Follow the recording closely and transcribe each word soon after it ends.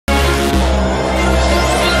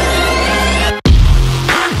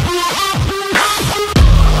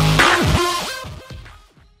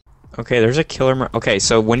Okay, there's a killer. Okay,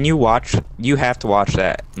 so when you watch, you have to watch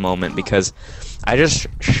that moment because I just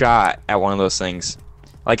shot at one of those things.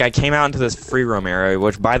 Like, I came out into this free roam area,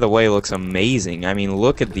 which, by the way, looks amazing. I mean,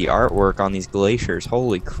 look at the artwork on these glaciers.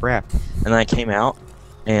 Holy crap. And then I came out,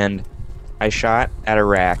 and I shot at a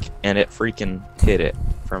rack, and it freaking hit it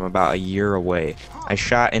from about a year away. I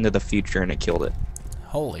shot into the future, and it killed it.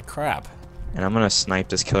 Holy crap. And I'm going to snipe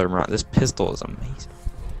this killer marauder. This pistol is amazing.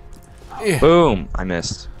 Ew. Boom! I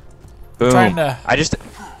missed. Boom. Trying to I just...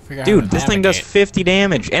 figure out Dude, how to this thing does navigate. 50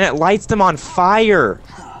 damage, and it lights them on fire!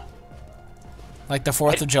 Like the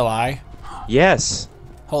 4th of July? Yes.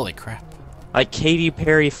 Holy crap. Like Katy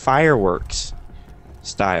Perry fireworks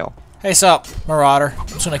style. Hey, sup, Marauder. I'm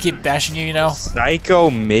just gonna keep bashing you, you know? Psycho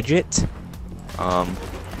midget. Oh,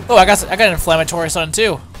 I got an inflammatory son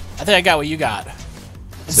too. I think I got what you got.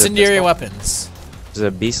 Incendiary weapons. Is it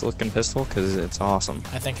a beast looking pistol? Because it's awesome.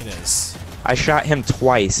 I think it is. I shot him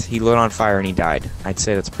twice. He lit on fire and he died. I'd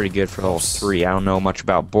say that's pretty good for level 3. I don't know much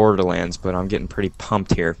about Borderlands, but I'm getting pretty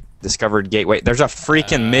pumped here. Discovered gateway. There's a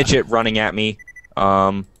freaking midget running at me.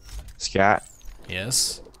 Scott.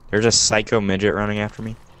 Yes. There's a psycho midget running after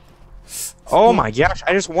me. Oh my gosh!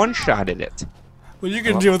 I just one-shotted it. Well, you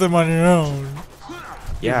can deal with them on your own.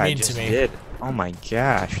 Yeah, I mean just to me. did. Oh my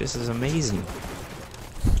gosh! This is amazing.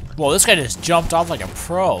 Well, this guy just jumped off like a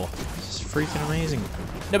pro. This is freaking amazing.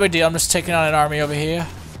 No big deal. I'm just taking on an army over here.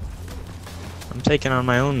 I'm taking on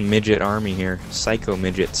my own midget army here. Psycho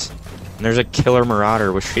midgets. And there's a killer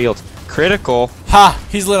marauder with shields. Critical! Ha!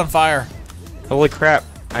 He's lit on fire. Holy crap.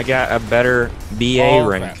 I got a better BA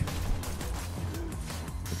rank. Crap.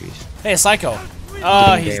 Hey, Psycho.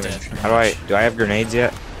 Oh, he's dead. How do I have grenades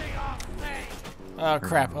yet? Oh,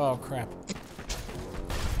 crap. Oh, crap.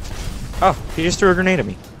 Oh, he just threw a grenade at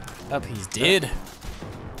me. Up, he's dead.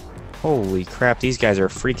 Holy crap, these guys are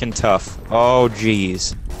freaking tough. Oh,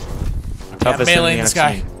 jeez. Toughest meleeing enemy this I've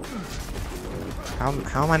guy. seen.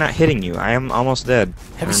 How am I not hitting you? I am almost dead.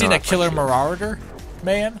 Have you seen that killer marauder,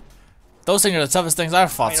 man? Those things are the toughest things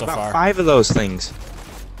I've fought so about far. 5 of those things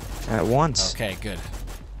at once. Okay, good.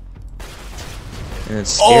 And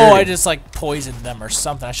it's scary. Oh, I just like poisoned them or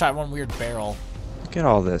something. I shot one weird barrel. Look at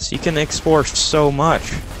all this. You can explore so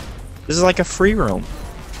much. This is like a free roam.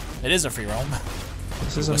 It is a free roam.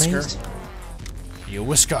 This is Whisker. amazing. You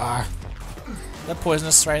whisker. Is that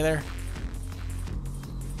poisonous right there?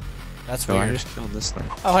 That's So I weird. just killed this thing.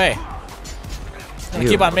 Oh, hey. I'm Ew,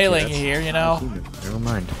 keep on okay, meleeing you that's- here, you know? Never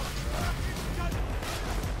mind.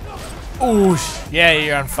 Ooh, yeah,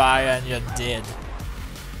 you're on fire and you're dead.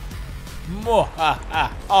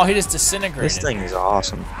 Oh, he just disintegrated. This thing is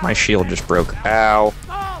awesome. My shield just broke. Ow.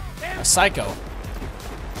 A psycho.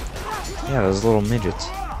 Yeah, those little midgets.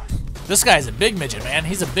 This guy's a big midget, man.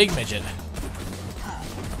 He's a big midget.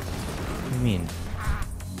 What do you mean?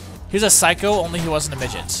 He's a psycho, only he wasn't a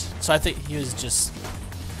midget. So I think he was just...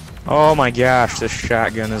 Oh my gosh, this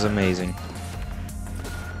shotgun is amazing.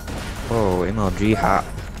 Whoa, MLG hop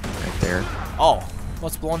right there. Oh,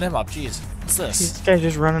 what's blowing him up? Jeez, what's this? This guy's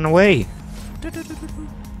just running away.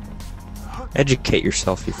 Educate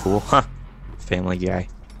yourself, you fool. Huh. Family Guy.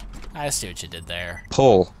 I see what you did there.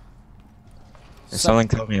 Pull. If something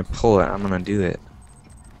tells me to pull it, I'm gonna do it.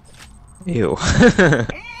 Ew.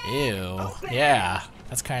 Ew. Yeah,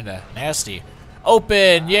 that's kind of nasty.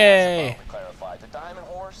 Open! Yay! Clarify, the diamond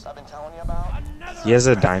horse I've been telling you about? He has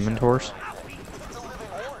a diamond horse? It's a living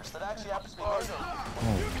horse that actually happens to be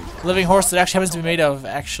made of. Living horse that actually happens to be made of,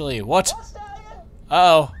 actually. What?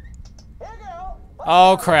 Uh-oh.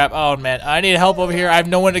 Oh, crap. Oh, man. I need help over here. I have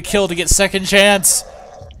no one to kill to get second chance.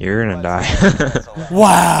 You're gonna die.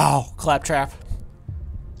 Wow. Claptrap.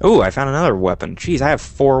 Ooh, I found another weapon. Jeez, I have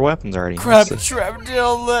 4 weapons already. Claptrap,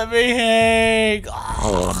 don't let me hang.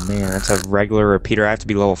 Oh man, that's a regular repeater. I have to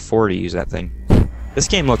be level 4 to use that thing. This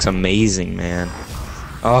game looks amazing, man.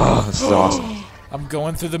 Oh, this is awesome. I'm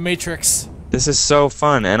going through the Matrix. This is so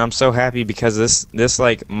fun, and I'm so happy because this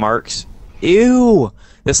like marks. Ew!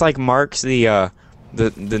 This like marks the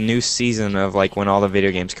new season of like when all the video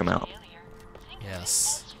games come out.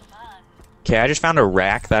 Yes. Okay, I just found a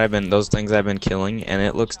rack that those things I've been killing, and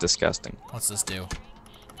it looks disgusting. What's this do?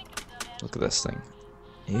 Look at this thing.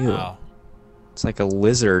 Ew. Oh. It's like a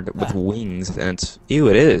lizard with wings, and it's ew.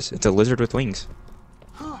 It is. It's a lizard with wings.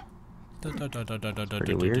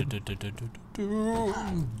 Pretty weird.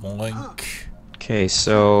 Boink. Okay,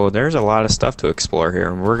 so there's a lot of stuff to explore here,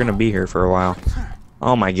 and we're gonna be here for a while.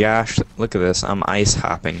 Oh my gosh, look at this. I'm ice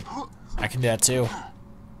hopping. I can do that too.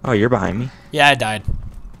 Oh, you're behind me. Yeah, I died.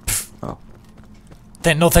 Oh.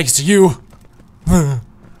 Then no thanks to you.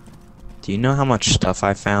 Do you know how much stuff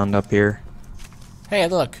I found up here? Hey,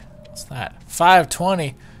 look. What's that?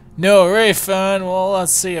 520. No refund. Well,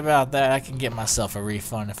 let's see about that. I can get myself a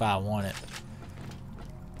refund if I want it.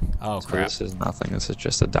 Oh So crap. this is nothing. This is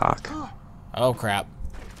just a dock. Oh crap.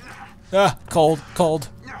 Ah, cold, cold.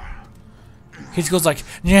 He goes like,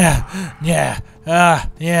 yeah, yeah,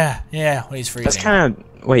 yeah, when he's freezing. That's kind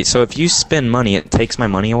of... Wait, so if you spend money, it takes my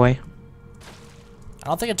money away? I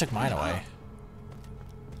don't think it took mine away.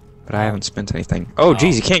 But I haven't spent anything. Oh,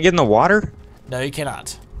 geez, you can't get in the water? No, you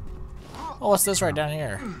cannot. Oh, what's this right down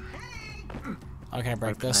here? Oh, can I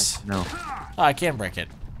break this? No. Oh, I can break it.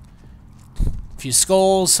 A few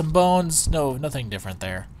skulls, some bones. No, nothing different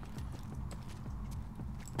there.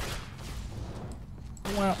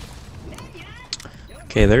 Well,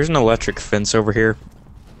 Okay, there's an electric fence over here.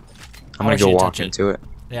 I'm gonna wish go you'd walk touch it. into it.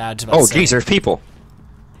 yeah, I was about to Oh, say. geez, there's people.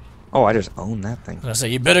 Oh, I just own that thing. I was gonna say,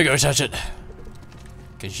 you better go touch it.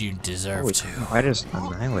 Because you deserve Holy to. cow, I just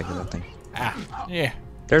annihilated that thing. Ah, yeah.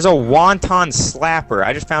 There's a wonton slapper.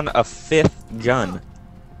 I just found a 5th gun.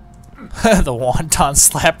 The wonton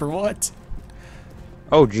slapper, what?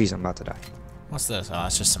 Oh, geez, I'm about to die. What's this? Oh,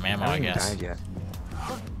 it's just some ammo, I I haven't guess. died yet.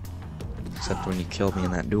 Except when you killed me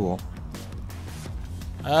in that duel.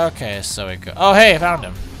 Okay, so we go. Oh, hey, I found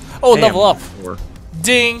him. Oh, Hey, level I'm up. 4.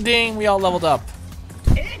 Ding, ding, we all leveled up.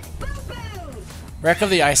 Wreck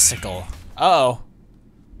of the icicle. Uh-oh.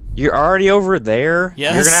 You're already over there?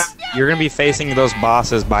 Yes. You're gonna be facing those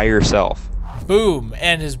bosses by yourself. Boom,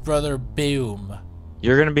 and his brother Bewm.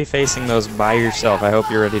 You're gonna be facing those by yourself. I hope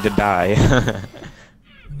you're ready to die.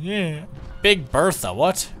 Yeah. Big Bertha,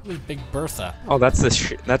 what? Who's Big Bertha? Oh, that's his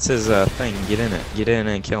thing. Get in it. Get in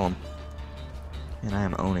and kill him. And I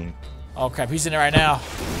am owning. Oh crap, he's in it right now.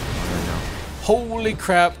 I know. Holy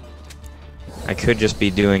crap. I could just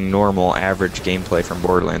be doing normal, average gameplay from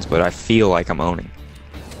Borderlands, but I feel like I'm owning,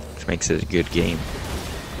 which makes it a good game.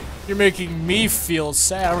 You're making me feel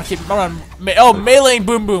sad. I'm gonna keep. Oh, meleeing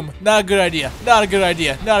Boom Boom. Not a good idea. Not a good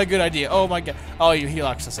idea. Not a good idea. Oh my god. Oh, he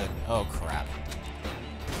locks us in. Oh crap.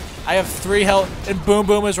 I have 3 health, and Boom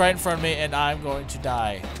Boom is right in front of me, and I'm going to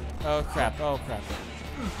die. Oh crap. Oh crap.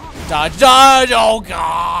 Dodge, dodge. Oh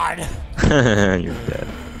god. You're dead.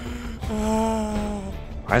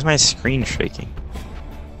 Why is my screen shaking?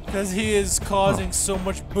 Because he is causing so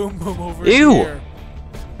much Boom Boom over Ew. here.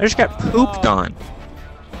 I just got pooped on.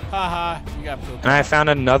 Haha, you got pooped. And I found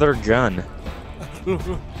another gun.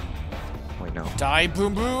 Wait, no. Die,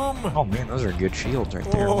 Boom Boom. Oh man, those are good shields right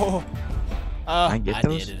there. Oh. I get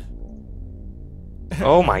those? did.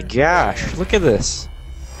 Oh my gosh, look at this.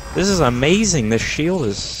 This is amazing. This shield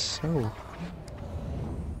is so...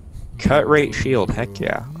 Cut rate shield, heck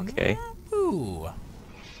yeah. Okay. Ooh.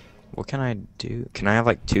 What can I do? Can I have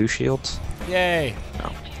like 2 shields? Yay.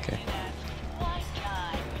 No, okay.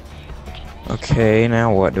 Okay,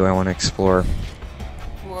 now what do I want to explore?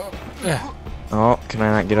 Ugh. Oh, can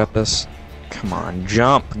I not get up this? Come on,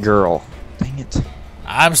 jump, girl. Dang it.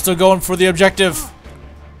 I'm still going for the objective.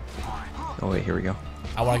 Oh wait, here we go.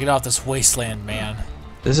 I want to get off this wasteland, man.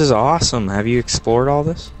 This is awesome. Have you explored all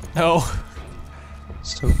this? No.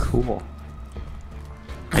 So cool.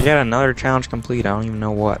 I got another challenge complete. I don't even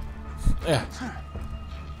know what. Ugh.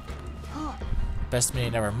 Best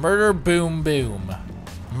meeting ever. Murder Boom Boom.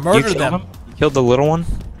 Murder You killed them. him? You killed the little one?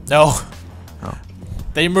 No. Oh.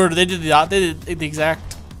 They murdered. They did the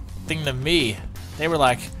exact thing to me. They were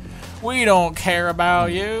like, "We don't care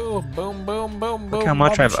about you." Boom, boom, boom, boom. Look how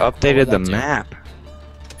much I've Motherfucker. updated the What was that map. do?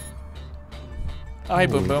 Oh, hey,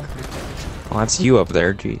 Boom Boom. Well, that's you up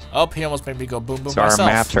there, jeez. Oh, he almost made me go Boom Boom So myself. our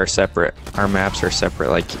maps are separate. Our maps are separate.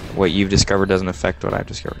 Like, what you've discovered doesn't affect what I've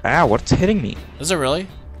discovered. Ow, what's hitting me? Is it really?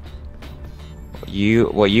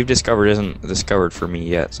 What you've discovered isn't discovered for me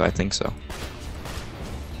yet, so I think so.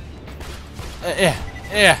 Yeah.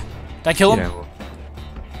 Did I kill him? Yeah.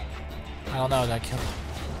 I don't know. Did I kill him?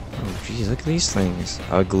 Oh, jeez, look at these things.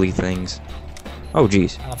 Ugly things. Oh,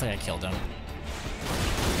 jeez. I don't think I killed him.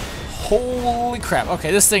 Holy crap.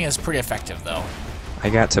 Okay, this thing is pretty effective, though. I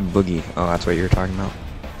got to boogie. Oh, that's what you were talking about.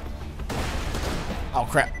 Oh,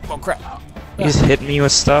 crap. Oh, crap. You just hit me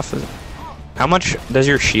with stuff. How much does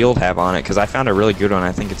your shield have on it? Because I found a really good one.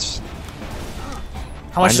 I think it's...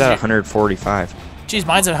 How much Mine's is at it? 145. Jeez,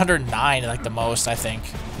 mine's at 109, like the most, I think.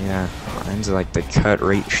 Yeah, mine's like the cut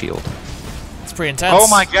rate shield. It's pretty intense. Oh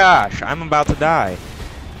my gosh, I'm about to die.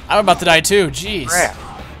 I'm about to die, too. Jeez. Crap.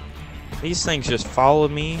 These things just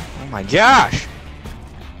followed me. Oh my gosh.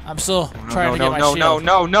 I'm still trying to get my shield.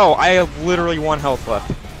 No. I have literally 1 health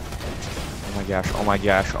left. Oh my gosh, oh my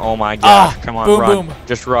gosh, oh my gosh. Come on, boom, run. boom.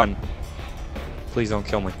 Just run. Please don't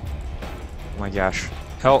kill me. Oh my gosh.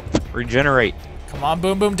 Help. Regenerate. Come on,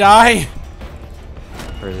 Boom Boom, die.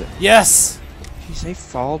 Where is it? Yes. Jeez, they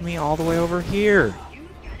followed me all the way over here.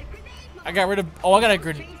 I got rid of. Oh, I got a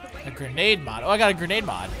grenade mod. Oh, I got a grenade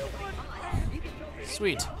mod.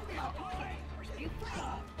 Sweet.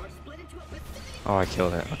 Oh, I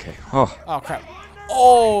killed it. Okay. Oh. Oh crap.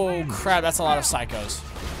 Oh crap. That's a lot of psychos.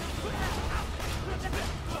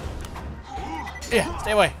 Yeah.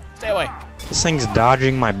 Stay away. Stay away. This thing's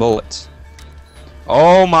dodging my bullets.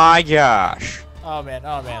 Oh my gosh. Oh man.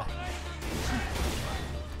 Oh man.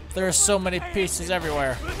 There are so many pieces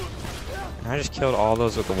everywhere. I just killed all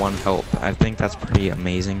those with the one health. I think that's pretty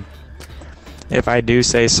amazing. If I do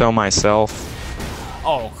say so myself.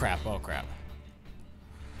 Oh crap. Oh crap.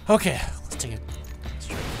 Okay. Let's take it.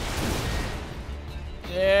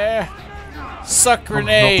 Yeah. Suck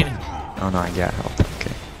grenade. Oh no, I got health.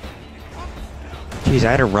 Okay. Jeez,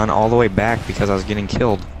 I had to run all the way back because I was getting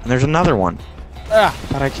killed. And there's another one. Ah.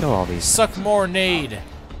 How'd I kill all these? Suck more nade.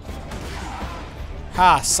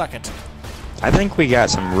 Ha, suck it. I think we got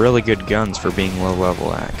some really good guns for being low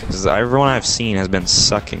level at, because everyone I've seen has been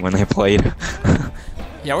sucking when they played.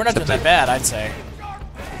 Yeah, we're not doing that bad, I'd say. Yeah,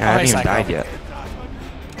 I haven't even died yet.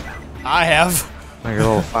 I have. Oh, you're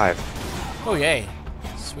level 5. Oh, yay.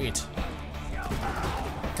 Sweet.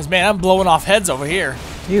 Because, man, I'm blowing off heads over here.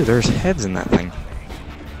 Dude, there's heads in that thing.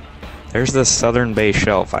 There's the southern base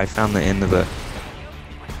shelf. I found the end of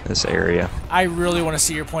this area. I really want to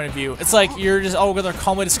see your point of view. It's like you're just, oh, they're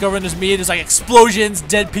calmly discovering there's me. There's like explosions,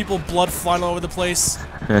 dead people, blood flying all over the place.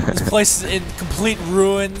 This place is in complete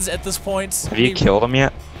ruins at this point. Have you killed them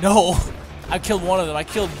yet? No. I killed one of them. I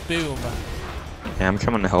killed Bewm. Yeah, I'm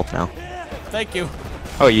coming to help now. Thank you.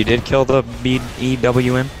 Oh, you did kill the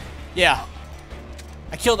BEWM? Yeah.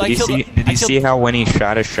 Did you see how when he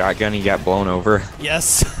shot his shotgun, he got blown over?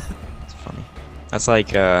 Yes. It's funny. That's like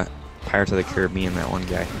Pirates of the Caribbean, that one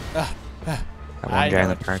guy. That one guy in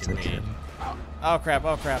the Pirates of the Caribbean. Oh crap,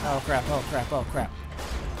 oh crap, oh crap, oh crap, oh crap.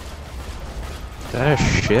 Is that a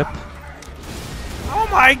ship? Oh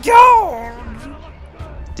my god!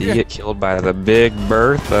 Did you get killed by the Big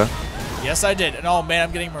Bertha? Yes, I did. And oh man,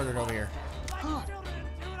 I'm getting murdered over here.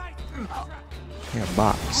 Yeah,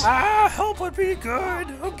 box. Ah, help would be good.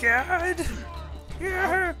 Oh god.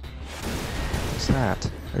 Yeah. What's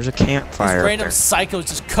that? There's a campfire. These random up there. psychos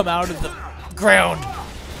just come out of the ground.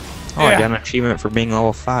 Oh, I got an achievement for being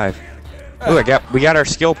level 5. Ooh, we got our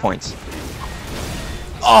skill points.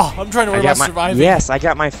 Oh, I'm trying to worry about surviving. Yes, I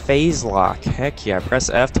got my phase lock. Heck yeah! Press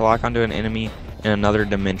F to lock onto an enemy in another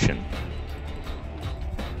dimension.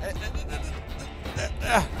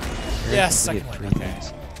 Yes, second one. Okay.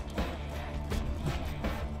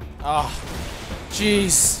 Oh,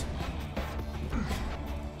 jeez.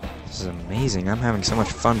 This is amazing. I'm having so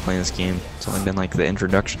much fun playing this game. It's only been like the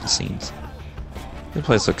introduction scenes. This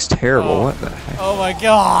place looks terrible. Oh. What the heck? Oh my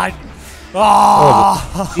god.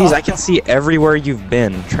 Oh, jeez, I can see everywhere you've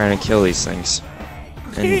been trying to kill these things.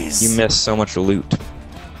 And you missed so much loot.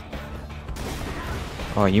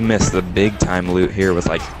 Oh, you missed the big time loot here with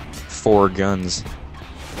like 4 guns.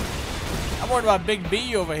 I'm worried about Big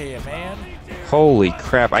B over here, man. Holy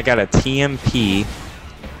crap, I got a TMP,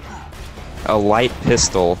 a light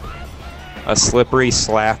pistol, a slippery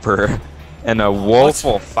slapper, and a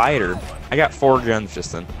woeful fighter. I got 4 guns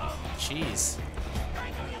just then. Jeez.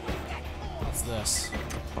 What's this?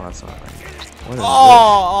 Oh, that's not right. What is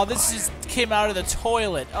Oh, this just came out of the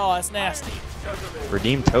toilet. Oh, that's nasty. this?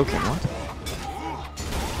 Redeem token, what?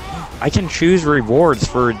 I can choose rewards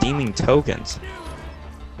for redeeming tokens.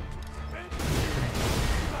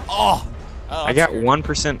 Oh. I got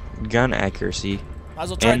 1% gun accuracy. Might as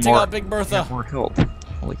well try and take out Big Bertha. More health.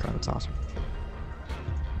 Holy crap, that's awesome.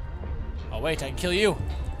 Oh, wait, I can kill you.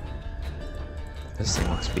 This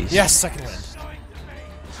thing looks beast. Yes, second win.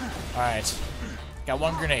 Alright. Got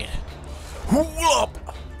 1 grenade. Whoop!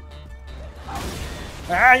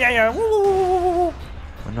 Ah, yeah, yeah. Woo!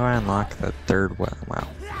 When do I unlock the 3rd weapon? Wow.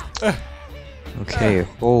 Okay,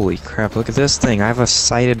 holy crap, look at this thing. I have a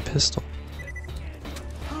sighted pistol.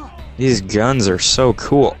 These guns are so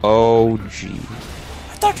cool. Oh, gee.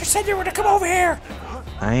 I thought you said you were to come over here.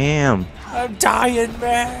 I am. I'm dying,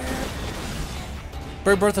 man.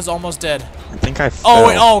 Big Bertha's almost dead. I think I fell. Oh,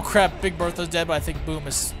 wait, oh crap. Big Bertha's dead, but I think Bewm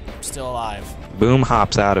is still alive. Bewm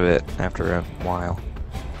hops out of it after a while.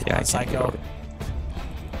 Yeah, I can't get over it.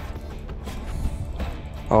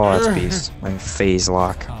 Oh, that's beast. My phase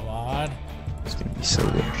lock. Come on. It's gonna be so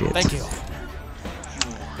legit. Thank you.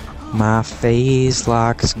 My phase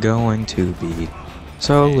lock's going to be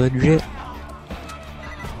so legit.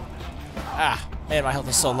 Ah, man, my health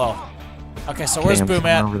is so low. Okay, so where's I'm Bewm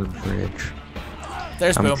coming at? over the bridge.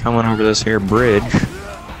 There's I'm Bewm. coming over this here bridge.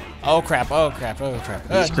 Oh crap, oh crap, oh crap.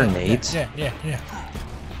 These grenades? Yeah.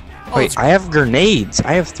 Oh, Wait, I have grenades.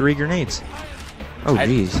 I have 3 grenades. Oh,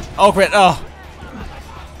 jeez. Oh, crap. Oh.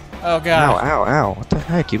 Oh, Ow, God. ow, ow. What the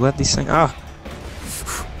heck? You let these things... Ah.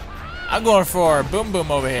 I'm going for Boom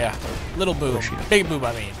over here. Little Boom. Big Boom,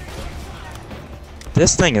 I mean.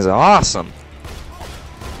 This thing is awesome.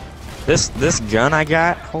 This gun I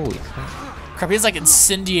got... Holy crap. Crap, he has like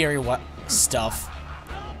incendiary what stuff.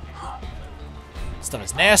 Stuff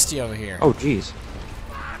is nasty over here. Oh, jeez.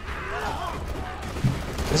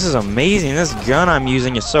 This is amazing. This gun I'm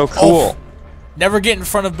using is so cool. Oh. Never get in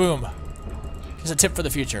front of Boom. Here's a tip for the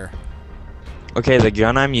future. Okay, the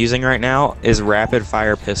gun I'm using right now is rapid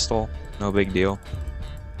fire pistol. No big deal.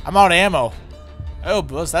 I'm out of ammo. Oh,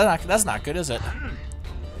 that's not good, is it?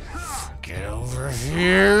 Get over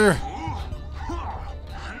here.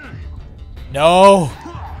 No.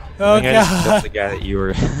 Oh, I think I just killed God. the guy that you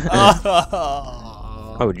were...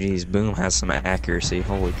 Oh. Oh, jeez. Boom has some accuracy.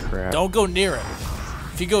 Holy crap. Don't go near him.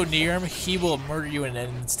 If you go near him, he will murder you in an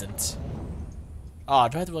instant. Oh,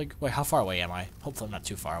 do I have to like... Wait, how far away am I? Hopefully I'm not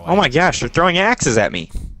too far away. Oh my gosh, they're throwing axes at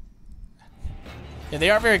me. Yeah, they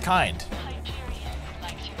aren't very kind.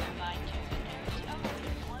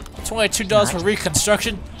 $22 for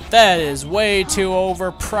reconstruction? That is way too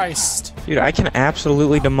overpriced. Dude, I can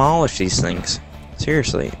absolutely demolish these things.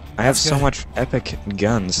 Seriously. I have That's so good. much epic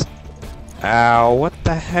guns. Ow, what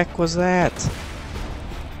the heck was that?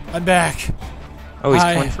 I'm back. Oh, he's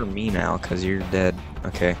Hi. coming for me now, because you're dead.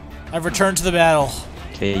 Okay. I've returned to the battle.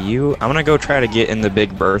 Okay, I'm gonna go try to get in the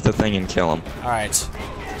big Bertha thing and kill him. Alright.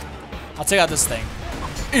 I'll take out this thing.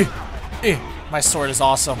 My sword is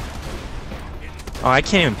awesome. Oh, I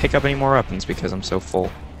can't even pick up any more weapons because I'm so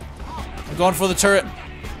full. I'm going for the turret.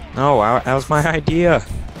 No, that was my idea.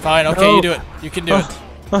 Fine, okay, No. you do it. You can do it.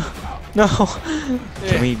 No. Eh.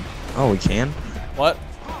 Can we... Oh, we can? What?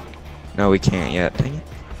 No, we can't yet. Dang it.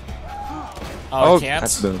 Oh, I can't?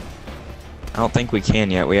 That's Boom. I don't think we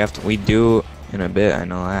can yet. We do in a bit. I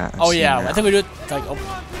know that. I've Oh, seen yeah. that. I think we do it like...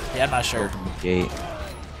 Oh, yeah, I'm not sure. Open the gate.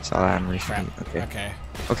 Saw that in recent. Okay. Okay.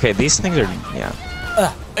 Okay, these things are... Yeah.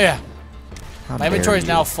 Yeah. How My inventory is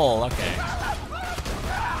dare now you. full. Okay.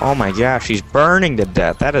 Oh my gosh, he's burning to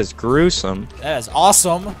death. That is gruesome. That is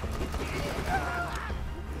awesome.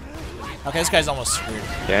 Okay, this guy's almost screwed.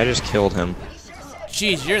 Yeah, I just killed him.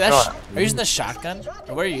 Jeez, are you using the shotgun?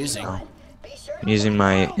 Or what are you using? I'm using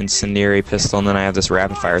my incendiary pistol, and then I have this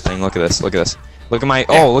rapid fire thing. Look at this. Look at this. Look at my...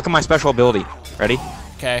 Oh, look at my special ability. Ready?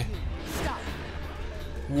 Okay.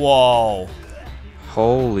 Whoa.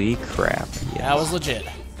 Holy crap. That Yeah. was legit.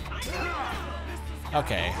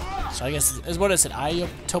 Okay. So I guess is what is it? I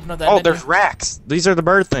to open up that Oh, menu? there's racks. These are the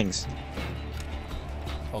bird things.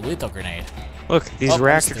 Oh, lethal grenade. Look, these Oh,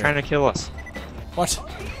 racks there's are trying to kill us. What?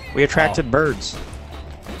 We attracted birds.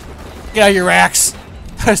 Get out of your racks.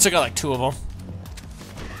 I still got like 2 of them.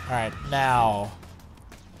 Alright, now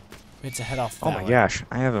we have to head off that Oh my way. gosh,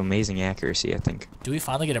 I have amazing accuracy, I think. Do we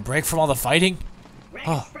finally get a break from all the fighting?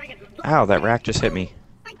 Oh. Ow, that rack just hit me.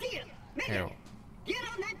 Idea. Here. Get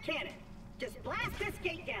on that cannon. Just blast this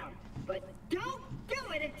gate down. But don't do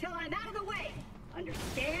it until I'm out of the way.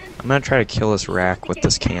 Understand? I'm gonna try to kill this rack with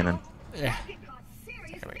this cannon. Yeah. It could cause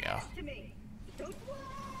serious There we go. damage to me. Don't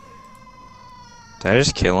Did I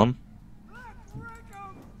just kill him?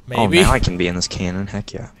 Maybe. Oh, now I can be in this cannon.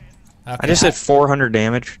 Heck yeah. Okay. I just did 400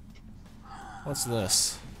 damage. What's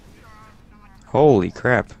this? Holy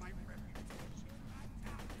crap.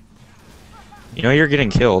 You know you're getting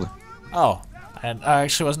killed. Oh, and I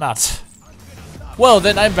actually was not. Well,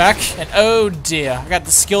 then I'm back, and oh dear, I got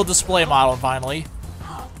the skill display model finally.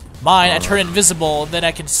 Mine, I turn invisible, and then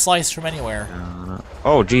I can slice from anywhere.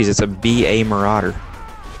 Oh, geez, it's a BA Marauder.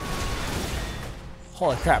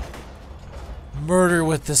 Holy crap. Murder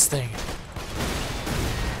with this thing.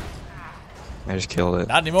 I just killed it.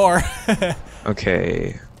 Not anymore.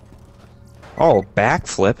 Okay. Oh,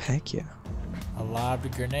 backflip? Heck yeah. A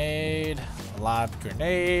lobbed grenade. A lobbed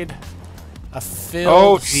grenade. A filled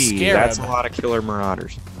Oh, geez, scarab. that's a lot of killer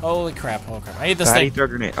Marauders. Holy crap, holy crap. I need this How do you thing. throw a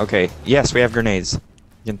grenade? Okay, yes, we have grenades.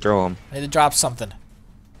 You can throw them. I need to drop something.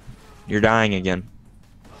 You're dying again.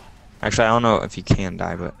 Actually, I don't know if you can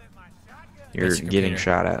die, but you're Basic getting computer.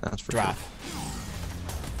 shot at. That's for Drop. sure.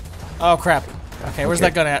 Oh crap. Okay, where's Okay.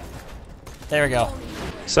 that gun at? There we go.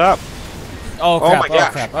 What's up? Oh Oh crap, my oh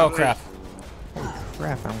gosh. crap, oh crap.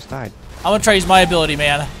 Crap, I almost died. I'm gonna try to use my ability,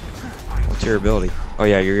 man. What's your ability? Oh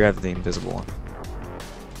yeah, you have the invisible one.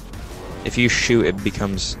 If you shoot, it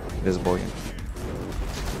becomes visible again.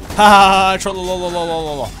 Ha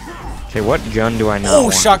ha! Okay, what gun do I not Oh,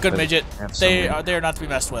 want? shotgun But midget. have so They many. are not to be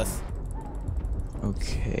messed with.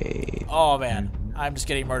 Okay. Oh man, I'm just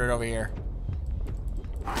getting murdered over here.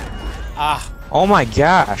 Ah. Oh my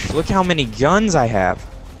gosh, look how many guns I have.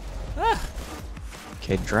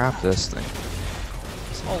 Okay, drop this thing.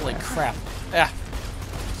 Holy crap. Yeah.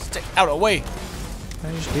 Stay out of the way. What did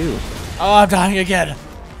I just do? Oh, I'm dying again.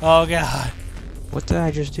 Oh, God. What did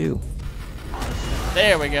I just do?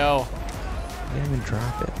 There we go. I didn't even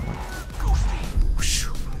drop it.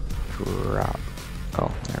 Drop.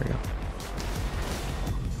 Oh, there we go.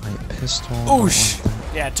 Light pistol. Oosh.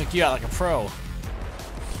 Yeah, it took you out like a pro.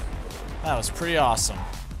 That was pretty awesome,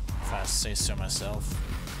 if I say so myself.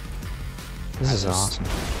 This is awesome.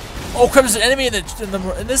 Oh crap, there's an enemy in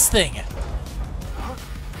this thing.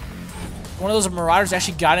 One of those marauders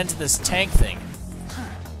actually got into this tank thing.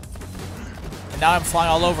 And now I'm flying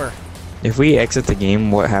all over. If we exit the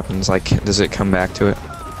game, what happens? Like, does it come back to it?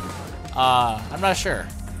 I'm not sure.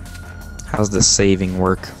 How's the saving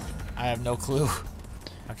work? I have no clue.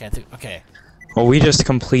 Okay, okay. Well, we just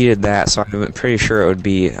completed that, so I'm pretty sure it would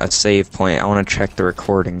be a save point. I want to check the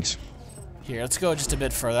recordings. Here, let's go just a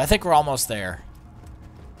bit further. I think we're almost there.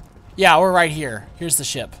 Yeah, we're right here. Here's the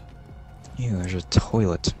ship. Ew, there's a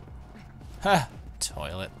toilet. Huh.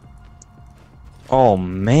 Toilet. Oh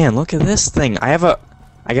man, look at this thing. I got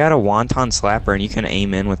a wonton slapper, and you can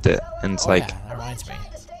aim in with it, and it's like yeah, that reminds me.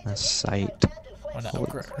 a sight. I want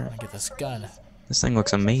to get this gun. This thing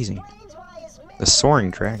looks amazing. The soaring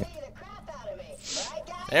dragon.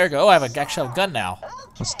 There we go. I have actually have a gun now.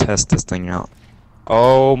 Let's test this thing out.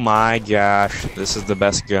 Oh my gosh, this is the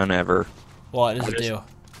best gun ever. What does it do?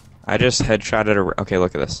 I just headshotted a. Okay,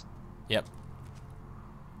 look at this. Yep.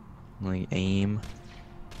 Like aim.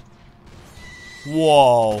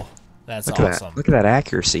 Whoa, that's Look awesome. at that. Look at that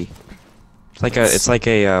accuracy. It's like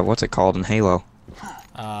a what's it called in Halo?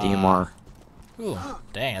 DMR. Ooh,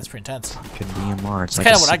 dang, that's pretty intense. Like a DMR. It's like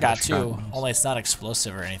Kind a of what I got single too. shot. Only it's not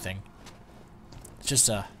explosive or anything. It's just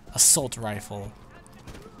a assault rifle,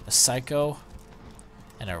 a psycho,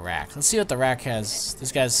 and a rack. Let's see what the rack has.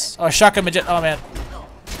 This guy's a shotgun midget. Oh man.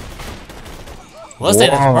 Well, this thing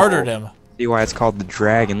has Whoa. murdered him. See why it's called the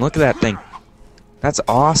dragon. Look at that thing. That's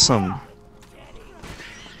awesome.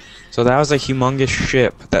 So that was a humongous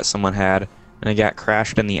ship that someone had, and it got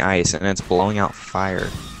crashed in the ice, and it's blowing out fire.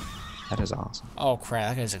 That is awesome. Oh crap,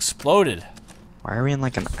 that guy's exploded. Why are we in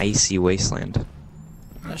like an icy wasteland?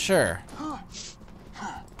 Not sure.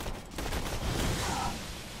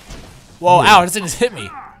 Whoa, ow, this thing just hit me.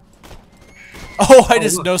 Oh, I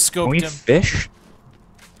just Can no-scoped we him. fish?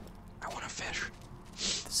 I want to fish.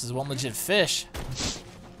 This is one legit fish.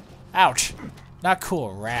 Ouch. Not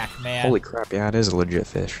cool, rack, man. Holy crap, yeah, it is a legit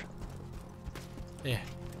fish. Yeah.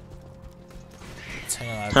 Let's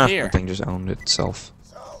hang on Huh, out here. that thing just owned itself.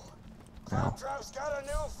 Wow. Claptrap's got a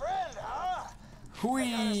new friend, huh?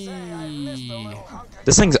 Whee!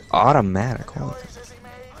 This thing's automatic. Holy Colors is he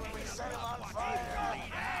made when we set him on fire?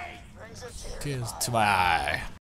 Brings a tear To my eye.